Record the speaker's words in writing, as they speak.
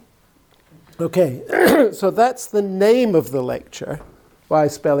Okay, so that's the name of the lecture, Why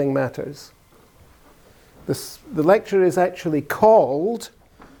Spelling Matters. The lecture is actually called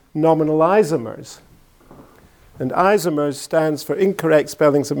Nominal Isomers. And isomers stands for incorrect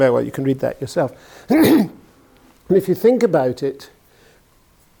spellings of mail. Well, you can read that yourself. And if you think about it,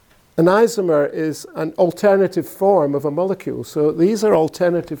 an isomer is an alternative form of a molecule. So these are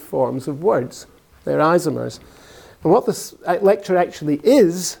alternative forms of words. They're isomers. And what this lecture actually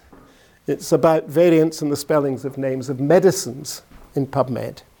is, it's about variants in the spellings of names of medicines in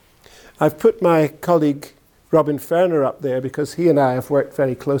PubMed. I've put my colleague Robin Ferner up there because he and I have worked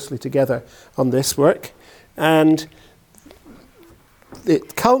very closely together on this work. And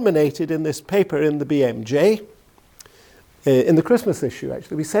it culminated in this paper in the BMJ, in the Christmas issue,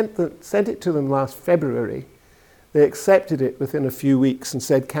 actually. We sent it to them last February. They accepted it within a few weeks and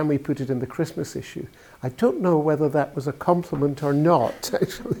said, can we put it in the Christmas issue? I don't know whether that was a compliment or not,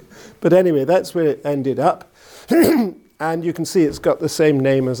 actually. But anyway, that's where it ended up. And you can see it's got the same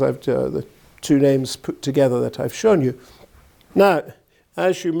name as the two names put together that I've shown you. Now,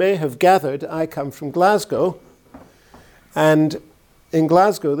 as you may have gathered, I come from Glasgow. And in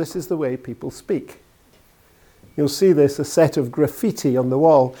Glasgow, this is the way people speak. You'll see this, a set of graffiti on the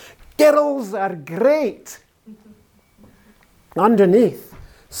wall. Girls are great! Underneath,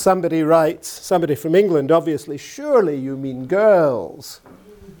 somebody writes, somebody from England, obviously, surely you mean girls.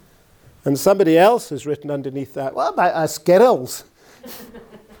 And somebody else has written underneath that, what about us girls?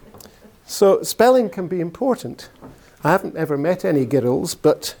 So spelling can be important. I haven't ever met any girls,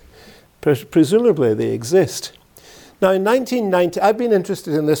 but presumably they exist. Now in 1990, I've been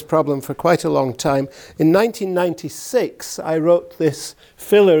interested in this problem for quite a long time. In 1996, I wrote this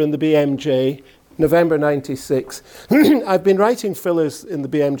filler in the BMJ, November 96. I've been writing fillers in the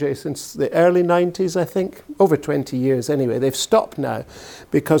BMJ since the early 90s, I think, over 20 years anyway. They've stopped now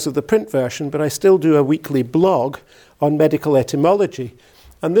because of the print version, but I still do a weekly blog on medical etymology.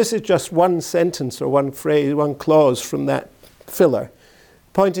 And this is just one sentence or one phrase, one clause from that filler,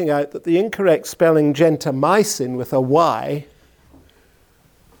 pointing out that the incorrect spelling gentamicin with a Y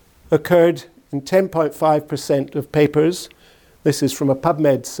occurred in 10.5% of papers. This is from a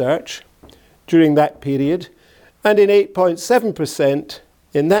PubMed search during that period, and in 8.7%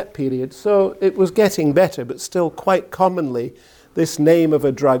 in that period. So it was getting better, but still quite commonly this name of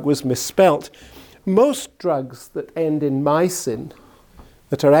a drug was misspelt. Most drugs that end in mycin,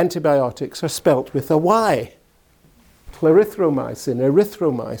 that are antibiotics, are spelt with a Y. Clarithromycin,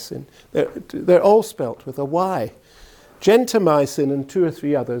 erythromycin, they're all spelt with a Y. Gentamicin and 2 or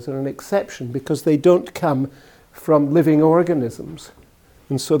 3 others are an exception because they don't come from living organisms.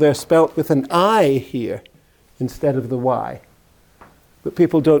 And so they're spelt with an I here instead of the Y. But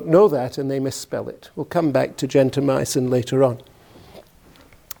people don't know that and they misspell it. We'll come back to gentamicin later on.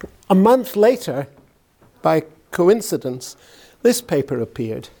 A month later, by coincidence, this paper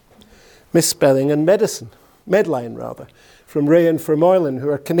appeared, Misspelling and Medicine, Medline rather, from Ray and Fermoylan, who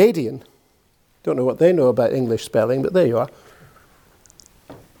are Canadian. Don't know what they know about English spelling, but there you are.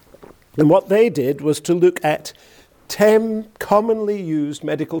 And what they did was to look at 10 commonly used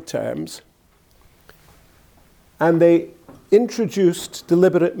medical terms, and they introduced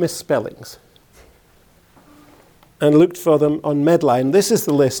deliberate misspellings and looked for them on Medline. This is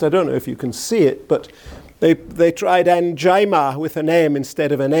the list. I don't know if you can see it, but they tried angina with an M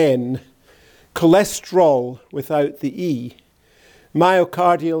instead of an N, cholesterol without the E,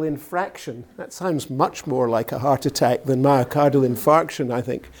 myocardial infraction. That sounds much more like a heart attack than myocardial infarction, I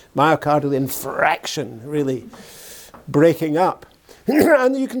think. Myocardial infraction, really breaking up.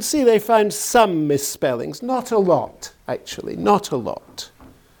 And you can see they found some misspellings. Not a lot, actually. Not a lot.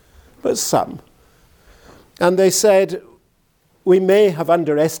 But some. And they said, we may have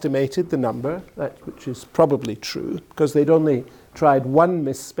underestimated the number, which is probably true, because they'd only tried one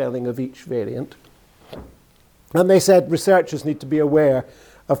misspelling of each variant. And they said researchers need to be aware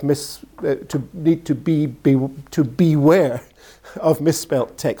of beware of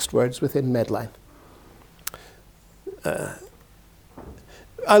misspelt text words within Medline.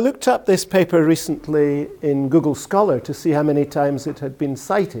 I looked up this paper recently in Google Scholar to see how many times it had been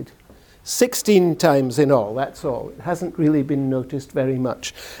cited. 16 times in all, that's all. It hasn't really been noticed very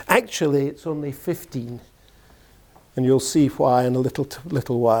much. Actually, it's only 15. And you'll see why in a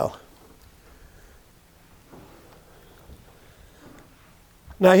little while.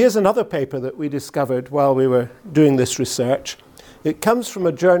 Now, here's another paper that we discovered while we were doing this research. It comes from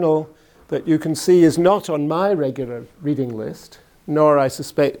a journal that you can see is not on my regular reading list, nor, I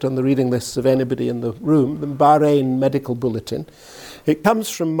suspect, on the reading lists of anybody in the room, the Bahrain Medical Bulletin. It comes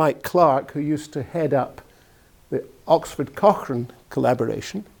from Mike Clark, who used to head up the Oxford Cochrane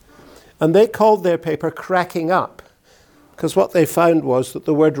collaboration. And they called their paper Cracking Up, because what they found was that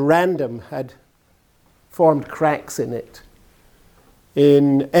the word random had formed cracks in it,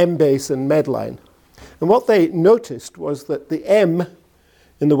 in Embase and Medline. And what they noticed was that the M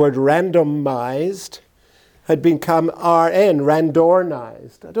in the word randomized had become RN,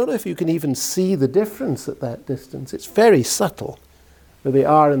 randornized. I don't know if you can even see the difference at that distance. It's very subtle, where the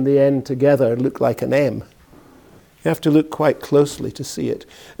R and the N together look like an M. You have to look quite closely to see it.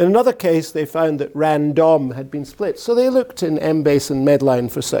 In another case, they found that random had been split. So they looked in Embase and Medline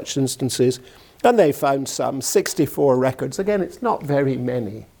for such instances, and they found some 64 records. Again, it's not very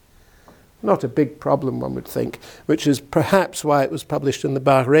many. Not a big problem, one would think, which is perhaps why it was published in the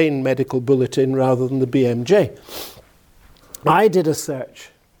Bahrain Medical Bulletin rather than the BMJ. I did a search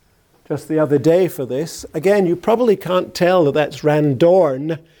just the other day for this. Again, you probably can't tell that that's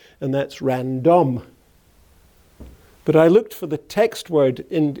randorn and that's random. But I looked for the text word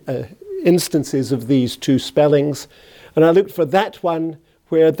instances of these two spellings, and I looked for that one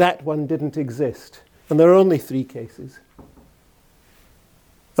where that one didn't exist. And there are only 3 cases.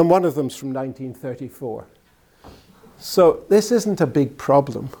 And one of them's from 1934. So this isn't a big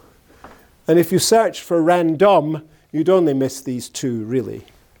problem. And if you search for random, you'd only miss these 2, really.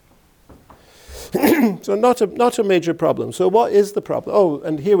 So not a major problem. So what is the problem? Oh,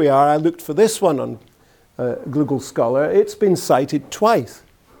 and here we are. I looked for this one on Google Scholar. It's been cited twice.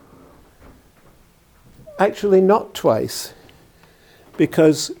 Actually, not twice,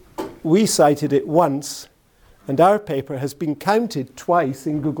 because we cited it once, and our paper has been counted twice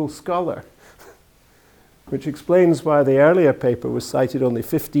in Google Scholar, which explains why the earlier paper was cited only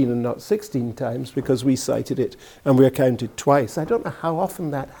 15 and not 16 times, because we cited it and we're counted twice. I don't know how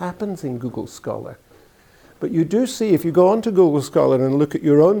often that happens in Google Scholar. But you do see, if you go onto Google Scholar and look at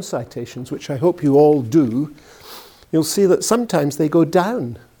your own citations, which I hope you all do, you'll see that sometimes they go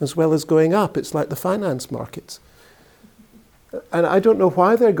down as well as going up. It's like the finance markets. And I don't know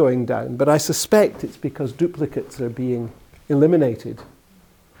why they're going down, but I suspect it's because duplicates are being eliminated.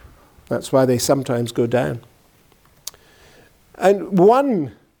 That's why they sometimes go down. And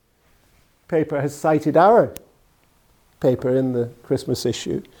one paper has cited our paper in the Christmas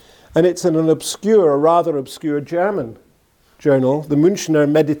issue, and it's in an obscure, a rather obscure German journal, the Münchner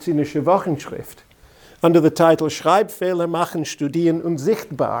Medizinische Wochenschrift, under the title Schreibfehler machen Studien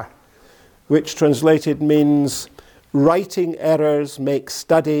unsichtbar, which translated means writing errors make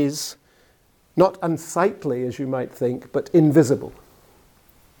studies not unsightly, as you might think, but invisible.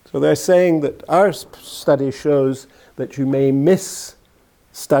 So they're saying that our study shows that you may miss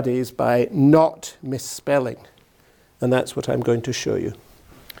studies by not misspelling. And that's what I'm going to show you.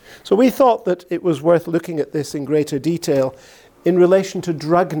 So we thought that it was worth looking at this in greater detail in relation to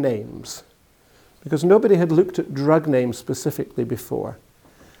drug names, because nobody had looked at drug names specifically before.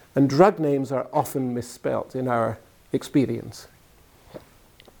 And drug names are often misspelt in our experience.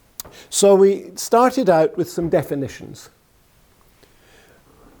 So we started out with some definitions.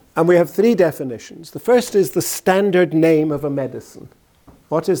 And we have 3 definitions. The first is the standard name of a medicine.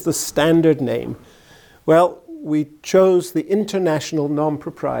 What is the standard name? Well, we chose the international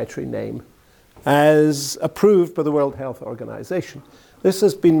non-proprietary name as approved by the World Health Organization. This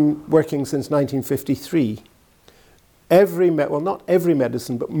has been working since 1953. Not every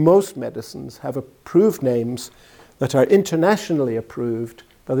medicine, but most medicines have approved names that are internationally approved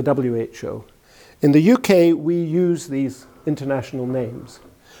by the WHO. In the UK, we use these international names.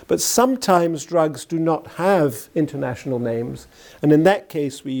 But sometimes drugs do not have international names, and in that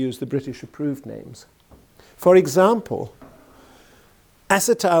case, we use the British approved names. For example,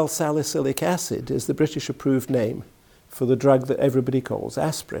 acetyl salicylic acid is the British approved name for the drug that everybody calls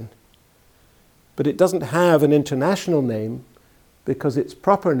aspirin. But it doesn't have an international name because its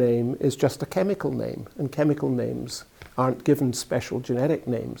proper name is just a chemical name, and chemical names aren't given special genetic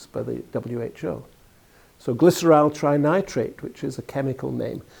names by the WHO. So glyceryl trinitrate, which is a chemical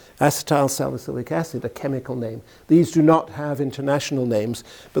name, acetyl salicylic acid, a chemical name. These do not have international names,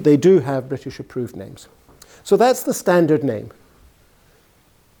 but they do have British approved names. So that's the standard name.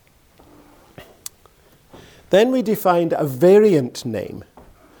 Then we defined a variant name.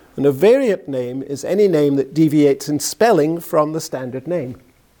 And a variant name is any name that deviates in spelling from the standard name,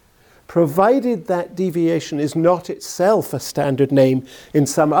 provided that deviation is not itself a standard name in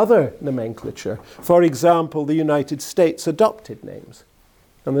some other nomenclature. For example, the United States adopted names.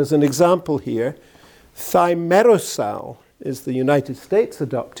 And there's an example here. Thimerosal is the United States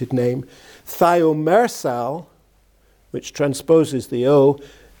adopted name. Thiomersal, which transposes the O,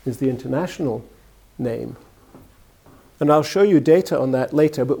 is the international name. And I'll show you data on that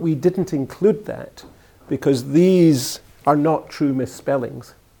later, but we didn't include that because these are not true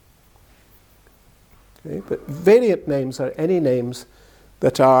misspellings. Okay? But variant names are any names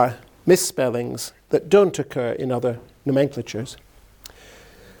that are misspellings that don't occur in other nomenclatures.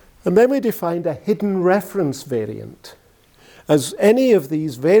 And then we defined a hidden reference variant as any of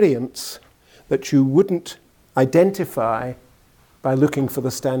these variants that you wouldn't identify by looking for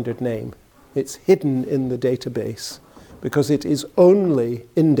the standard name. It's hidden in the database because it is only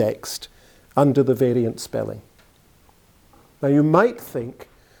indexed under the variant spelling. Now you might think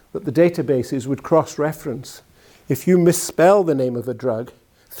that the databases would cross-reference. If you misspell the name of a drug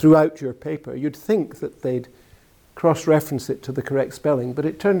throughout your paper, you'd think that they'd cross-reference it to the correct spelling, but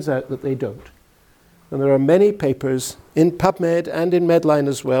it turns out that they don't. And there are many papers in PubMed and in Medline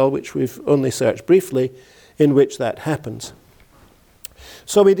as well, which we've only searched briefly, in which that happens.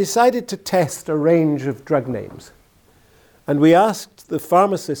 So we decided to test a range of drug names. And we asked the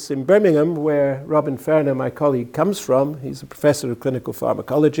pharmacists in Birmingham, where Robin Ferner, my colleague, comes from, he's a professor of clinical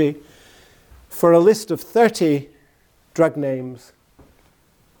pharmacology, for a list of 30 drug names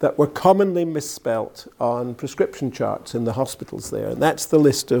that were commonly misspelt on prescription charts in the hospitals there. And that's the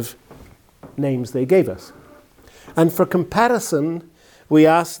list of names they gave us. And for comparison, we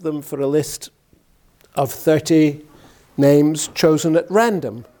asked them for a list of 30 names chosen at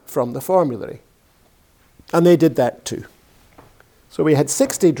random from the formulary. And they did that too. So we had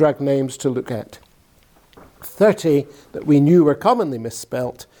 60 drug names to look at. 30 that we knew were commonly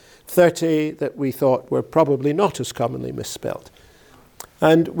misspelt, 30 that we thought were probably not as commonly misspelt.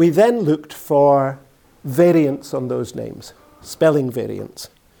 And we then looked for variants on those names, spelling variants.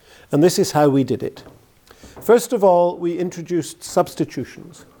 And this is how we did it. First of all, we introduced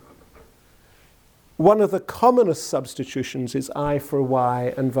substitutions. One of the commonest substitutions is I for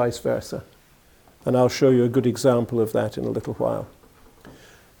Y and vice versa. And I'll show you a good example of that in a little while.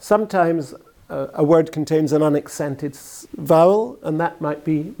 Sometimes a word contains an unaccented vowel, and that might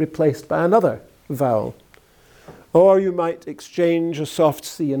be replaced by another vowel. Or you might exchange a soft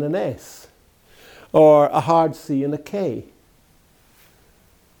C and an S, or a hard C and a K.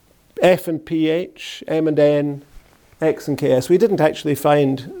 F and PH, M and N, X and KS. We didn't actually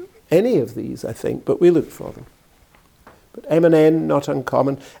find any of these, I think, but we looked for them. But M and N, not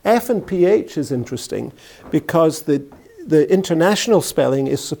uncommon. F and PH is interesting because the international spelling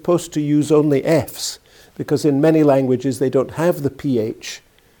is supposed to use only Fs, because in many languages they don't have the PH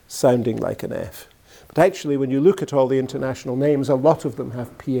sounding like an F. But actually, when you look at all the international names, a lot of them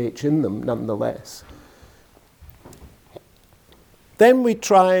have PH in them nonetheless. Then we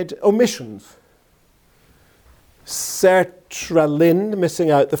tried omissions. Sertraline, missing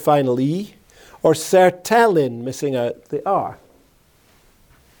out the final E, or sertraline, missing out the R.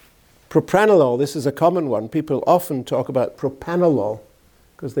 Propranolol, this is a common one. People often talk about propanolol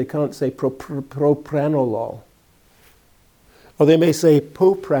because they can't say propranolol. Or they may say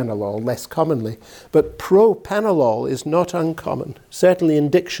popranolol less commonly. But propanolol is not uncommon, certainly in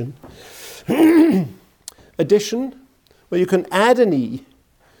diction. Addition, well, you can add an E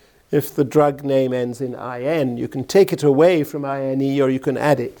if the drug name ends in IN. You can take it away from INE or you can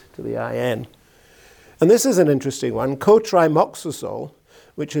add it to the IN. And this is an interesting one. Cotrimoxazole,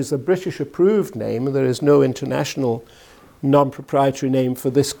 which is a British approved name. There is no international non-proprietary name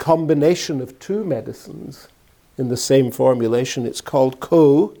for this combination of two medicines in the same formulation. It's called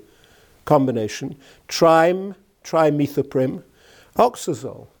combination, trimethoprim,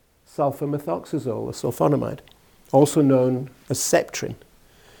 oxazole, sulfamethoxazole, a sulfonamide, also known as Septrin.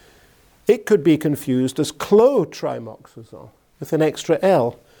 It could be confused as clotrimoxazole with an extra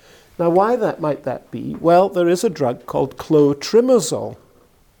L. Now, why might that be? Well, there is a drug called clotrimazole,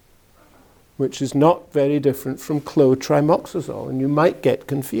 which is not very different from clotrimoxazole, and you might get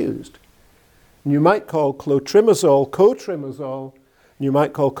confused. And you might call clotrimazole cotrimazole, and you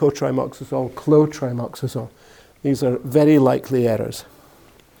might call cotrimoxazole clotrimoxazole. These are very likely errors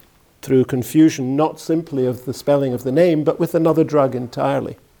through confusion, not simply of the spelling of the name, but with another drug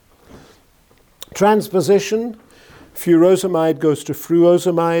entirely. Transposition, furosemide goes to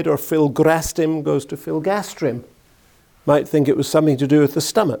fruosemide, or filgrastim goes to filgastrim. Might think it was something to do with the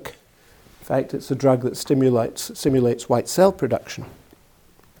stomach. In fact, it's a drug that simulates white cell production.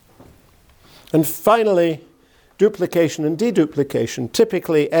 And finally, duplication and deduplication,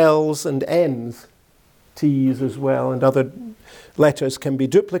 typically L's and N's, T's as well, and other letters can be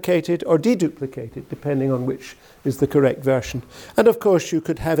duplicated or deduplicated, depending on which is the correct version. And of course, you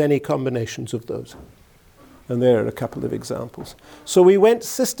could have any combinations of those. And there are a couple of examples. So we went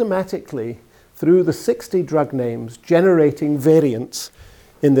systematically through the 60 drug names, generating variants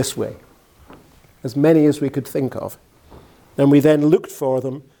in this way, as many as we could think of. And we then looked for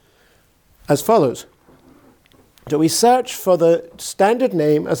them as follows. So we search for the standard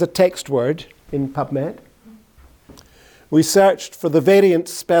name as a text word in PubMed. We searched for the variant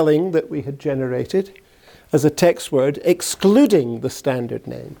spelling that we had generated as a text word, excluding the standard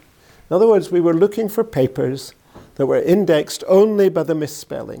name. In other words, we were looking for papers that were indexed only by the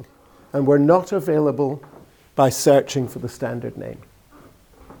misspelling and were not available by searching for the standard name.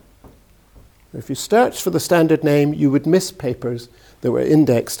 If you searched for the standard name, you would miss papers that were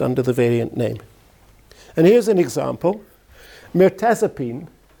indexed under the variant name. And here's an example. Mirtazapine,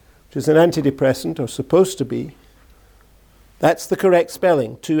 which is an antidepressant, or supposed to be, that's the correct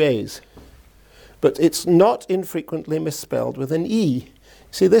spelling, 2 A's. But it's not infrequently misspelled with an E.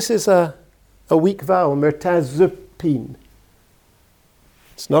 See, this is a weak vowel, mirtazapine.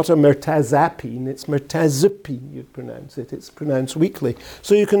 It's not a mirtazapine, it's mirtazapine, you'd pronounce it. It's pronounced weakly.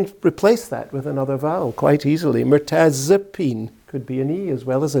 So you can replace that with another vowel quite easily. Mirtazapine could be an E as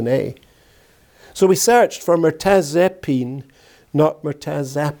well as an A. So we searched for mirtazapine, not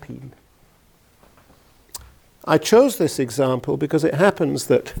mirtazapine. I chose this example because it happens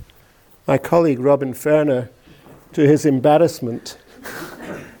that my colleague Robin Ferner, to his embarrassment,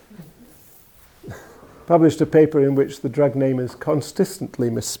 published a paper in which the drug name is consistently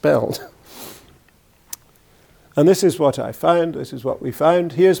misspelled. And this is what I found, this is what we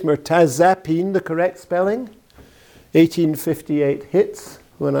found. Here's mirtazapine, the correct spelling. 1858 hits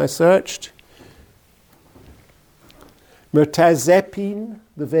when I searched. Mirtazapine,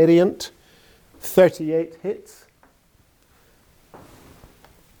 the variant, 38 hits.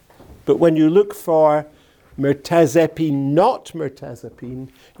 But when you look for mirtazapine, not mirtazapine,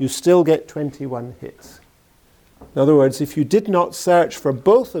 you still get 21 hits. In other words, if you did not search for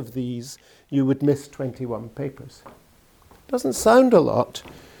both of these, you would miss 21 papers. Doesn't sound a lot.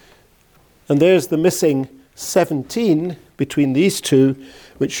 And there's the missing 17 between these two,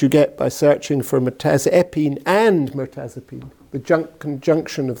 which you get by searching for mirtazapine and mirtazapine, the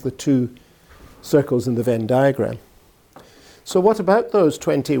conjunction of the two circles in the Venn diagram. So what about those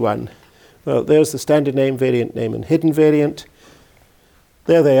 21? Well, there's the standard name, variant name, and hidden variant.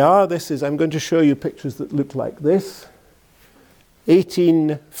 There they are. I'm going to show you pictures that look like this.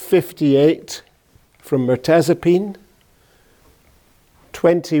 1858 from mirtazapine,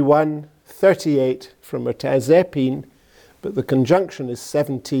 2138 from mirtazapine, but the conjunction is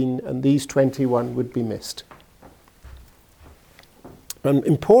 17, and these 21 would be missed. And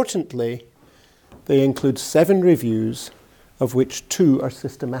importantly, they include 7 reviews, of which 2 are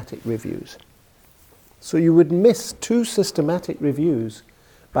systematic reviews. So you would miss 2 systematic reviews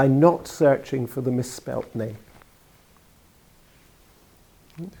by not searching for the misspelt name.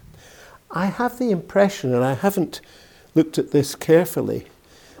 I have the impression, and I haven't looked at this carefully,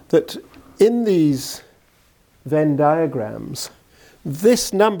 that in these Venn diagrams,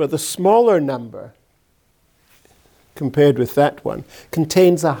 this number, the smaller number, compared with that one,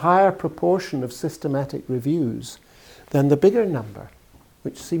 contains a higher proportion of systematic reviews than the bigger number,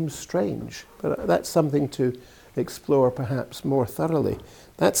 which seems strange. But that's something to explore perhaps more thoroughly.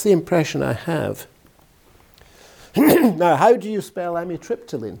 That's the impression I have. Now, how do you spell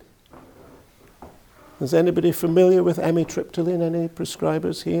amitriptyline? Is anybody familiar with amitriptyline? Any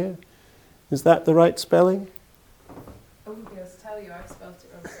prescribers here? Is that the right spelling? Oh, yes, tell you, I've spelled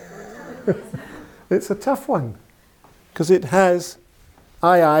it wrong. It's a tough one, because it has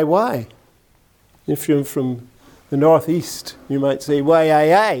IIY. If you're from the northeast, you might say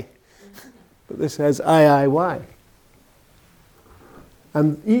YII, but this has IIY.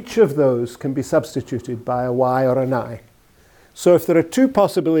 And each of those can be substituted by a Y or an I. So if there are 2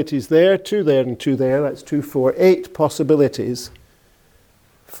 possibilities there, 2 there and 2 there, that's 2, 4, 8 possibilities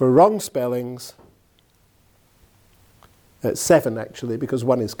for wrong spellings. 7 actually, because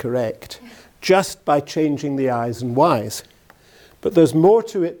 1 is correct, just by changing the I's and Y's. But there's more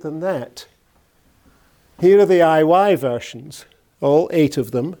to it than that. Here are the IY versions, all 8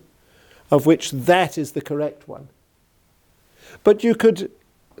 of them, of which that is the correct one. But you could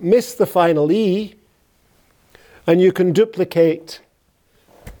miss the final E, and you can duplicate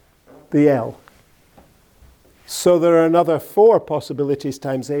the L. So there are another 4 possibilities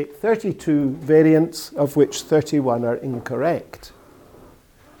times 8, 32 variants, of which 31 are incorrect.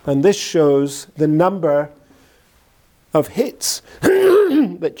 And this shows the number of hits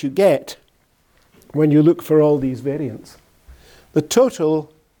that you get when you look for all these variants. The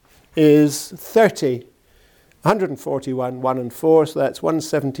total is 30, 141, 1 and 4, so that's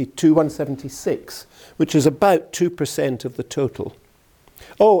 172, 176, which is about 2% of the total.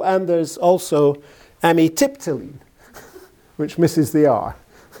 Oh, and there's also amitriptyline, which misses the R,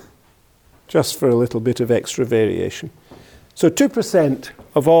 just for a little bit of extra variation. So 2%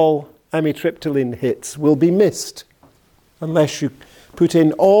 of all amitriptyline hits will be missed, unless you put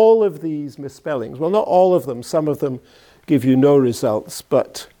in all of these misspellings. Well, not all of them. Some of them give you no results,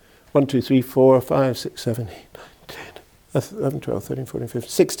 but 1, 2, 3, 4, 5, 6, 7, 8, 9, 10, 11, 12, 13, 14, 15,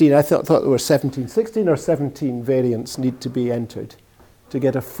 16. I thought there were 17. 16 or 17 variants need to be entered to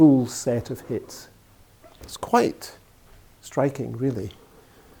get a full set of hits. It's quite striking, really.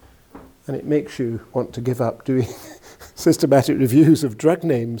 And it makes you want to give up doing systematic reviews of drug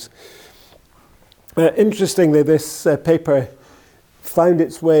names. Interestingly, this paper found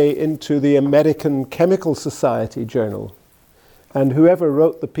its way into the American Chemical Society journal. And whoever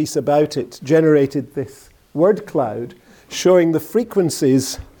wrote the piece about it generated this word cloud showing the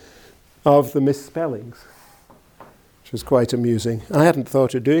frequencies of the misspellings, which was quite amusing. I hadn't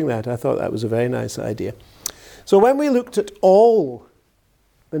thought of doing that. I thought that was a very nice idea. So when we looked at all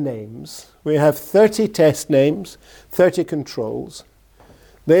the names, we have 30 test names, 30 controls.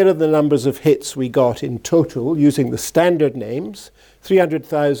 There are the numbers of hits we got in total using the standard names,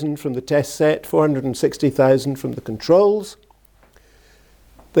 300,000 from the test set, 460,000 from the controls.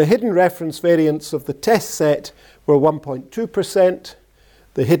 The hidden reference variants of the test set were 1.2%.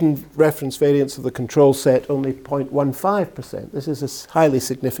 The hidden reference variants of the control set only 0.15%. This is a highly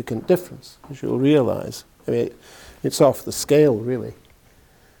significant difference, as you'll realize. I mean, it's off the scale, really.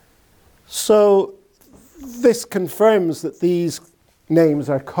 So this confirms that these names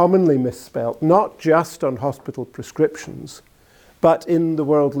are commonly misspelt, not just on hospital prescriptions, but in the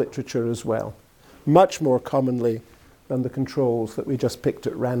world literature as well, much more commonly than the controls that we just picked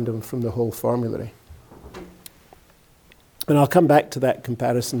at random from the whole formulary. And I'll come back to that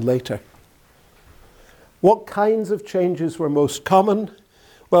comparison later. What kinds of changes were most common?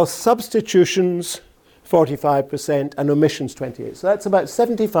 Well, substitutions, 45%, and omissions, 28%. So that's about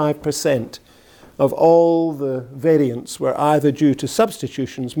 75% of all the variants were either due to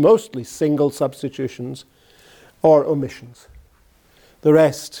substitutions, mostly single substitutions, or omissions. The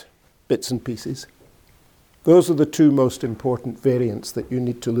rest, bits and pieces. Those are the two most important variants that you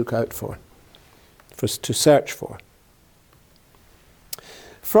need to look out for to search for.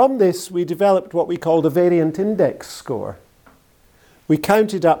 From this, we developed what we called a variant index score. We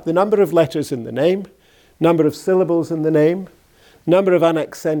counted up the number of letters in the name, number of syllables in the name, number of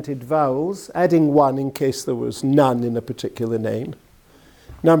unaccented vowels, adding 1 in case there was none in a particular name,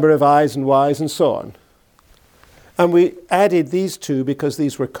 number of I's and Y's, and so on. And we added these two because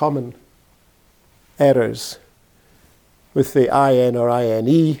these were common errors with the IN or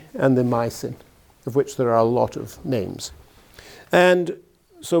INE and the mycin, of which there are a lot of names. And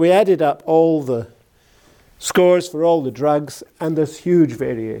so we added up all the scores for all the drugs, and there's huge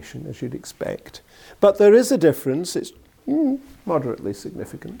variation, as you'd expect. But there is a difference. It's moderately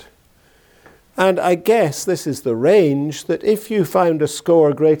significant. And I guess this is the range that if you found a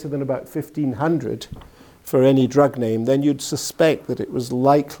score greater than about 1,500 for any drug name, then you'd suspect that it was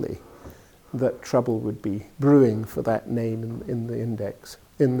likely that trouble would be brewing for that name in the index,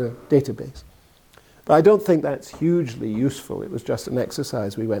 in the database. But I don't think that's hugely useful. It was just an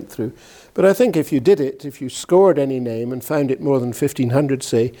exercise we went through. But I think if you did it, if you scored any name and found it more than 1,500,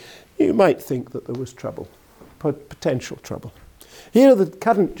 say, you might think that there was trouble, potential trouble. Here are the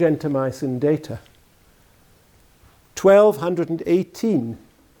current gentamicin data. 1,218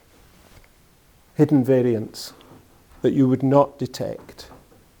 hidden variants that you would not detect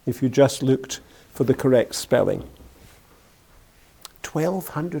if you just looked for the correct spelling.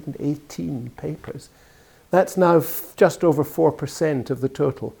 1,218 papers. That's now just over 4% of the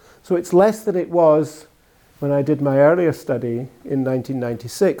total. So it's less than it was when I did my earlier study in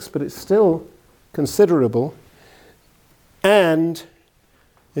 1996, but it's still considerable. And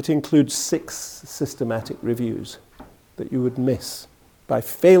it includes 6 systematic reviews that you would miss by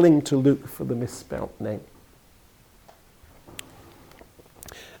failing to look for the misspelt name.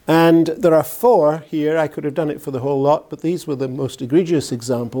 And there are 4 here. I could have done it for the whole lot, but these were the most egregious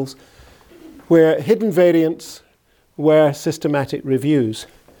examples where hidden variants were systematic reviews.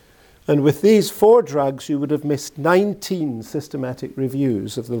 And with these 4 drugs, you would have missed 19 systematic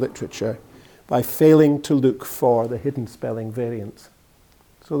reviews of the literature by failing to look for the hidden spelling variants.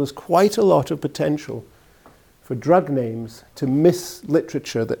 So there's quite a lot of potential for drug names to miss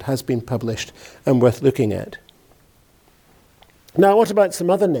literature that has been published and worth looking at. Now, what about some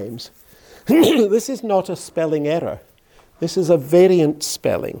other names? This is not a spelling error. This is a variant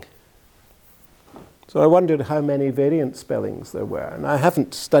spelling. So I wondered how many variant spellings there were. And I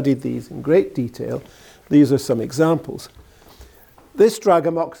haven't studied these in great detail. These are some examples. This drug,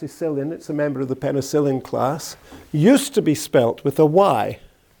 amoxicillin, it's a member of the penicillin class, used to be spelt with a Y.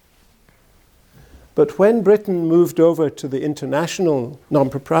 But when Britain moved over to the international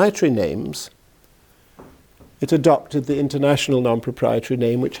non-proprietary names, it adopted the international non-proprietary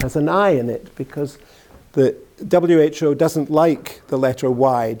name, which has an I in it, because the WHO doesn't like the letter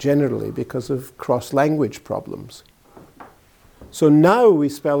Y generally because of cross-language problems. So now we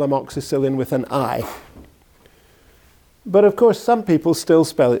spell amoxicillin with an I. But of course, some people still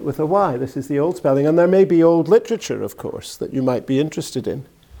spell it with a Y. This is the old spelling. And there may be old literature, of course, that you might be interested in.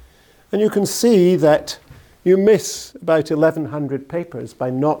 And you can see that you miss about 1,100 papers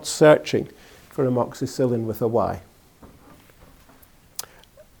by not searching for amoxicillin with a Y.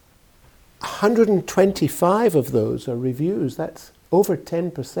 125 of those are reviews. That's over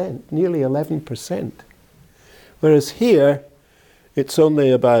 10%, nearly 11%. Whereas here, it's only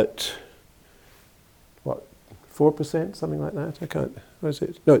about, 4%, something like that? I can't, what is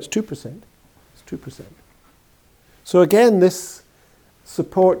it? No, it's 2%. It's 2%. So again, this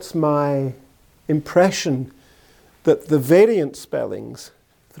supports my impression that the variant spellings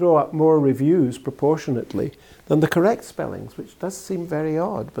throw up more reviews proportionately than the correct spellings, which does seem very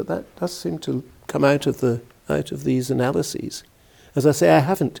odd, but that does seem to come out of these analyses. As I say, I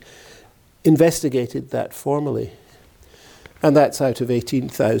haven't investigated that formally, and that's out of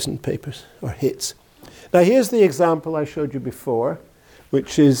 18,000 papers or hits. Now here's the example I showed you before,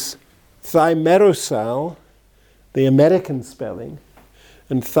 which is thimerosal, the American spelling,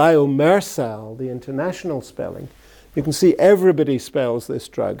 and thiomersal, the international spelling. You can see everybody spells this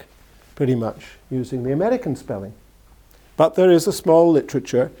drug pretty much using the American spelling. But there is a small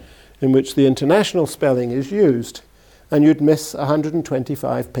literature in which the international spelling is used, and you'd miss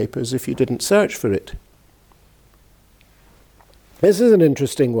 125 papers if you didn't search for it. This is an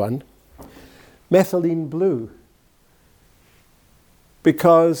interesting one. Methylene blue,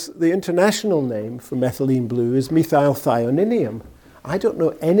 because the international name for methylene blue is methylthioninium. I don't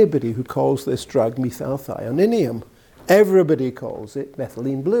know anybody who calls this drug methylthioninium. Everybody calls it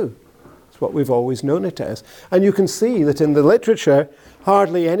methylene blue. It's what we've always known it as. And you can see that in the literature,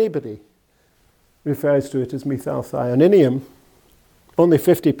 hardly anybody refers to it as methylthioninium. Only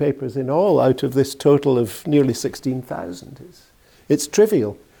 50 papers in all out of this total of nearly 16,000. It's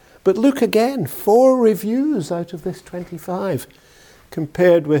trivial. But look again, 4 reviews out of this 25,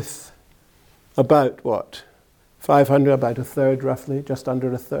 compared with about, 500, about a third roughly, just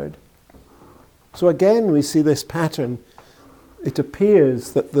under a third. So again, we see this pattern. It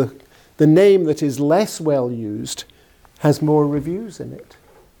appears that the name that is less well used has more reviews in it,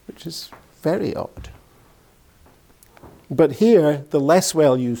 which is very odd. But here, the less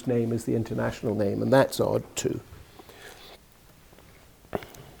well used name is the international name, and that's odd too.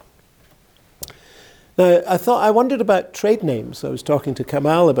 Now, I wondered about trade names. I was talking to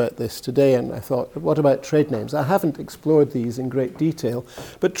Kamal about this today, and I thought, what about trade names? I haven't explored these in great detail,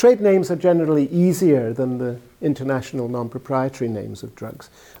 but trade names are generally easier than the international non-proprietary names of drugs.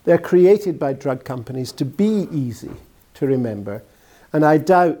 They're created by drug companies to be easy to remember, and I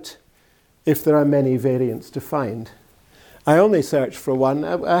doubt if there are many variants to find. I only searched for one.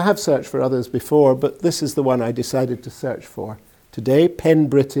 I have searched for others before, but this is the one I decided to search for today,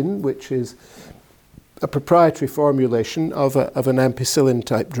 Penbritin, which is a proprietary formulation of an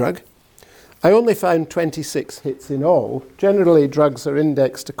ampicillin-type drug. I only found 26 hits in all. Generally, drugs are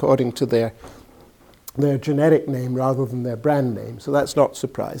indexed according to their generic name rather than their brand name, so that's not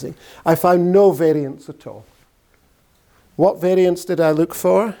surprising. I found no variants at all. What variants did I look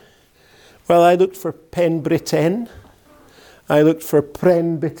for? Well, I looked for Penbriten. I looked for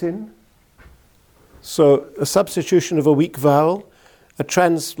Prenbitin. So a substitution of a weak vowel, a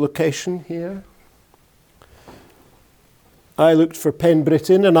translocation here. I looked for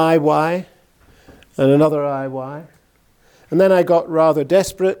Penbritin, an IY, and another IY. And then I got rather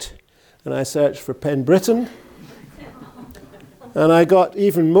desperate, and I searched for Penbritin. And I got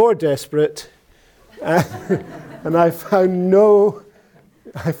even more desperate, and I found no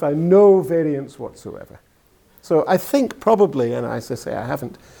variants whatsoever. So I think probably, and as I say, I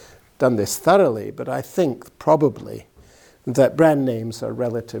haven't done this thoroughly, but I think probably that brand names are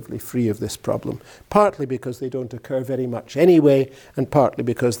relatively free of this problem, partly because they don't occur very much anyway, and partly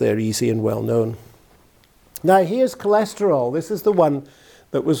because they're easy and well known. Now here's cholesterol. This is the one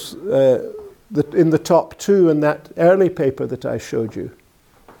that was in the top 2 in that early paper that I showed you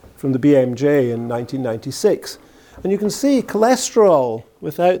from the BMJ in 1996. And you can see cholesterol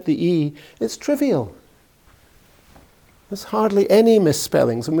without the E, it's trivial. There's hardly any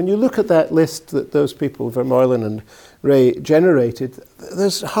misspellings. And when you look at that list that those people, Vermeulen and Ray, generated,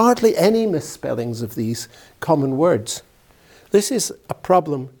 there's hardly any misspellings of these common words. This is a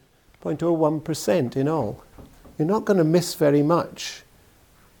problem, 0.01% in all. You're not going to miss very much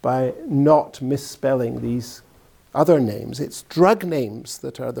by not misspelling these other names. It's drug names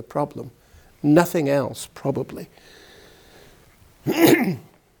that are the problem, Nothing else, probably.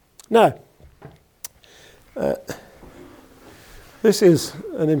 Now, this is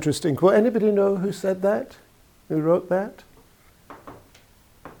an interesting quote. Anybody know who said that? Who wrote that?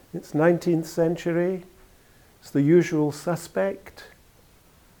 It's 19th century. It's the usual suspect.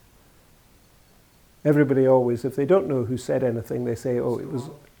 Everybody always, if they don't know who said anything, they say, oh, it was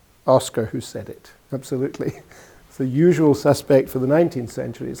Oscar who said it. Absolutely. It's the usual suspect for the 19th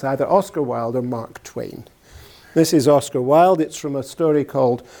century. It's either Oscar Wilde or Mark Twain. This is Oscar Wilde. It's from a story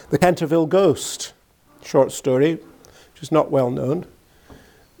called The Canterville Ghost, short story, which is not well known.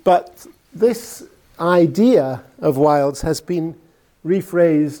 But this idea of Wilde's has been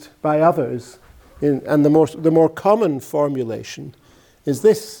rephrased by others, and the more common formulation is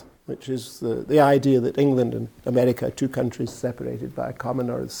this, which is the idea that England and America are two countries separated by a common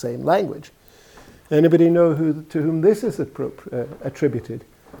or the same language. Anybody know to whom this is attributed?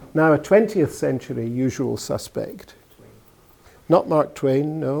 Now a 20th century usual suspect. Twain. Not Mark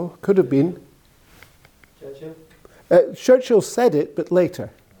Twain, no. Could have been. Churchill? Churchill said it, but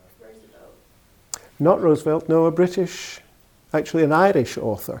later. Roosevelt. Not Roosevelt, no, a British, actually an Irish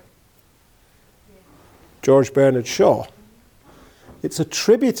author. George Bernard Shaw. It's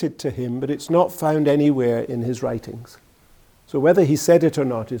attributed to him, but it's not found anywhere in his writings. So whether he said it or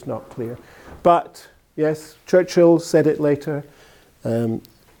not is not clear. But, yes, Churchill said it later.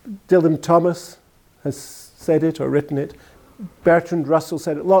 Dylan Thomas has said it or written it. Bertrand Russell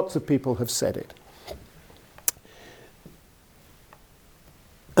said it. Lots of people have said it.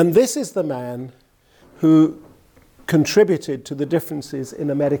 And this is the man who contributed to the differences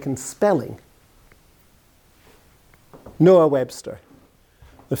in American spelling. Noah Webster,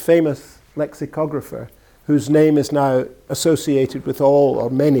 the famous lexicographer whose name is now associated with all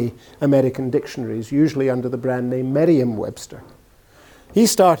or many American dictionaries, usually under the brand name Merriam-Webster. He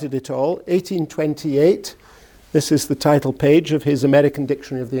started it all, 1828. This is the title page of his American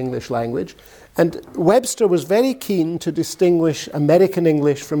Dictionary of the English Language. And Webster was very keen to distinguish American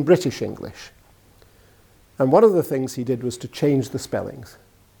English from British English. And one of the things he did was to change the spellings.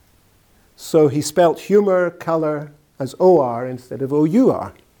 So he spelt humour, colour, as O-R instead of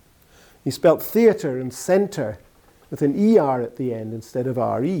O-U-R. He spelt theatre and centre with an E-R at the end instead of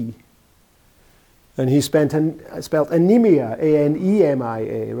R-E. And he spelt anemia,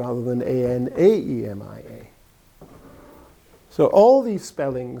 A-N-E-M-I-A, rather than A-N-A-E-M-I-A. So all these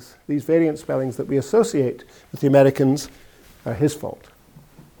spellings, these variant spellings that we associate with the Americans, are his fault.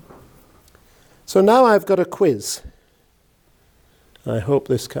 So now I've got a quiz. I hope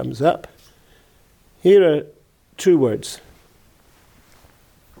this comes up. Here are two words.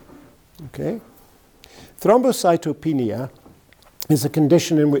 Okay. Thrombocytopenia is a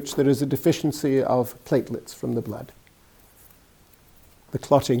condition in which there is a deficiency of platelets from the blood, the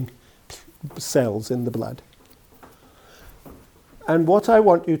clotting cells in the blood. And what I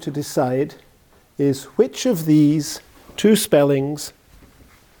want you to decide is which of these two spellings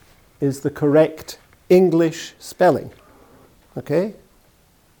is the correct English spelling. Okay?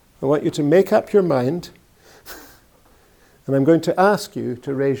 I want you to make up your mind. And I'm going to ask you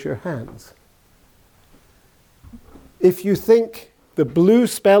to raise your hands. If you think the blue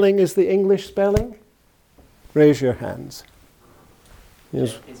spelling is the English spelling, raise your hands.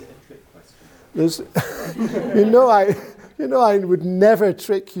 Yes. Is it a trick question? You know I would never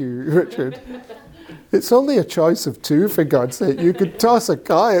trick you, Richard. It's only a choice of two, for God's sake. You could toss a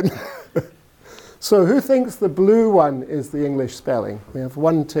coin. So who thinks the blue one is the English spelling? We have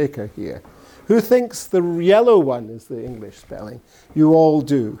one taker here. Who thinks the yellow one is the English spelling? You all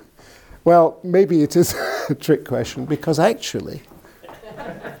do. Well, maybe it is a trick question, because actually,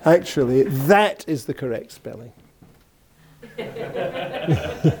 that is the correct spelling.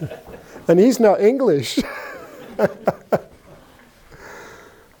 And he's not English.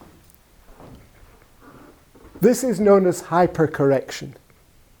 This is known as hypercorrection.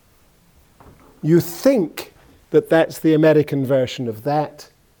 You think that that's the American version of that,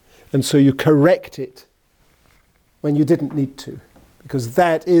 and so you correct it when you didn't need to, because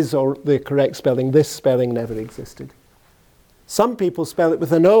that is the correct spelling. This spelling never existed. Some people spell it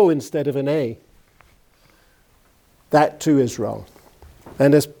with an O instead of an A. That too is wrong.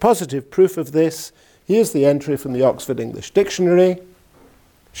 And as positive proof of this, here's the entry from the Oxford English Dictionary,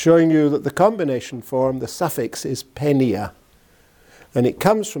 showing you that the combination form, the suffix, is penia. And it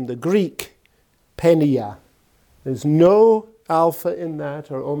comes from the Greek penia. There's no alpha in that,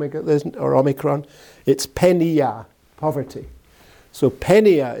 or omega, or omicron. It's penia, poverty. So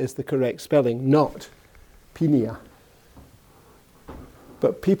penia is the correct spelling, not pinia.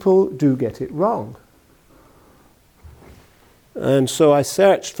 But people do get it wrong. And so I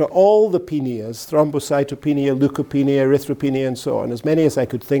searched for all the penias, thrombocytopenia, leukopenia, erythropenia, and so on, as many as I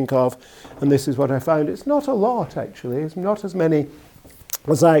could think of, and this is what I found. It's not a lot, actually. It's not as many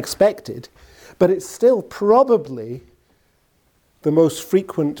as I expected, but it's still probably the most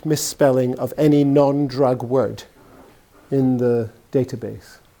frequent misspelling of any non-drug word in the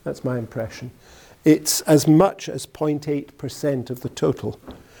database. That's my impression. It's as much as 0.8% of the total,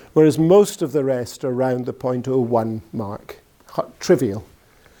 whereas most of the rest are around the 0.01 mark. Trivial.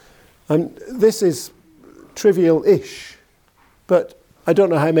 And this is trivial-ish, but I don't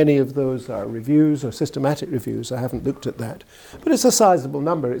know how many of those are reviews or systematic reviews. I haven't looked at that. But it's a sizable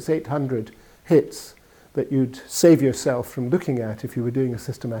number. It's 800 hits that you'd save yourself from looking at if you were doing a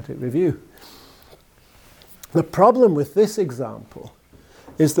systematic review. The problem with this example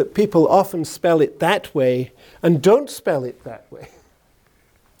is that people often spell it that way and don't spell it that way.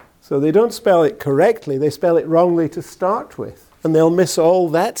 So they don't spell it correctly, they spell it wrongly to start with. And they'll miss all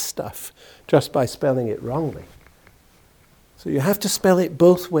that stuff just by spelling it wrongly. So you have to spell it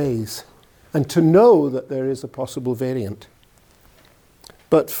both ways and to know that there is a possible variant.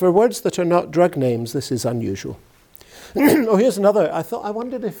 But for words that are not drug names, this is unusual. Oh, here's another. I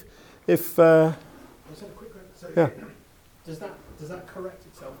wondered if Just a quick one. So yeah. Does that correct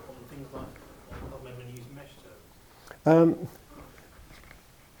itself on things like when you use mesh terms?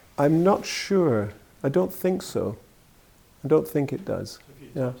 I'm not sure. I don't think so. I don't think it does. So if you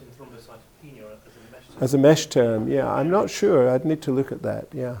Yeah. typed in thrombocytopenia as a mesh term. As a mesh term, yeah. I'm not sure. I'd need to look at that,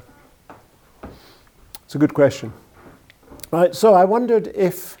 yeah. It's a good question. Right, so I wondered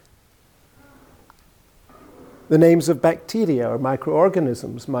if the names of bacteria or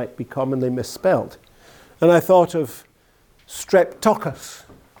microorganisms might be commonly misspelled. And I thought of streptococcus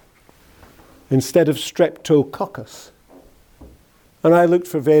instead of streptococcus. And I looked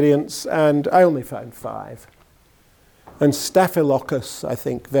for variants, and I only found 5. And staphylococcus, I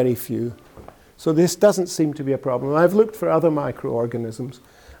think, very few. So this doesn't seem to be a problem. I've looked for other microorganisms,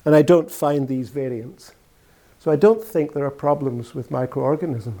 and I don't find these variants. So I don't think there are problems with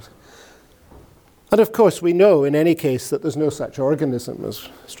microorganisms. And of course, we know in any case that there's no such organism as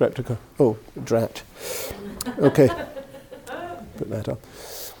streptococcus. Oh, drat. Okay. Put that on.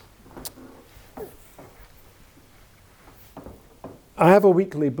 I have a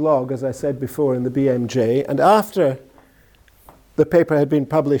weekly blog, as I said before, in the BMJ, and after the paper had been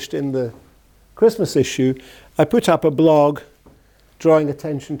published in the Christmas issue, I put up a blog drawing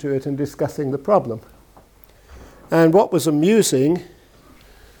attention to it and discussing the problem. And what was amusing,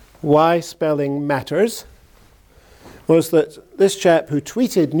 why spelling matters, was that this chap who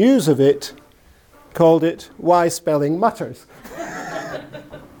tweeted news of it called it why spelling mutters.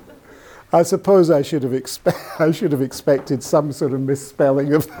 I suppose I should have expected some sort of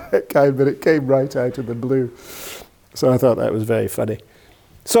misspelling of that kind, but it came right out of the blue. So I thought that was very funny.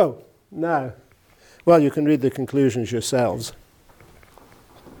 So, now, well, you can read the conclusions yourselves.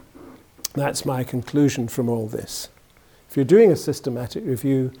 That's my conclusion from all this. If you're doing a systematic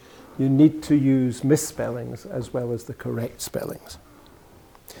review, you need to use misspellings as well as the correct spellings.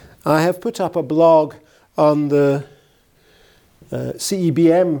 I have put up a blog on the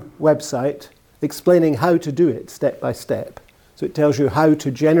CEBM website explaining how to do it step by step. So it tells you how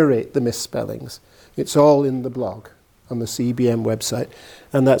to generate the misspellings. It's all in the blog on the CEBM website.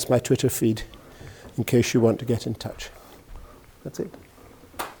 And that's my Twitter feed in case you want to get in touch. That's it.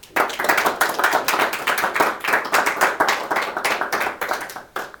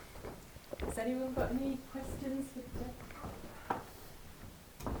 Has anyone got any questions for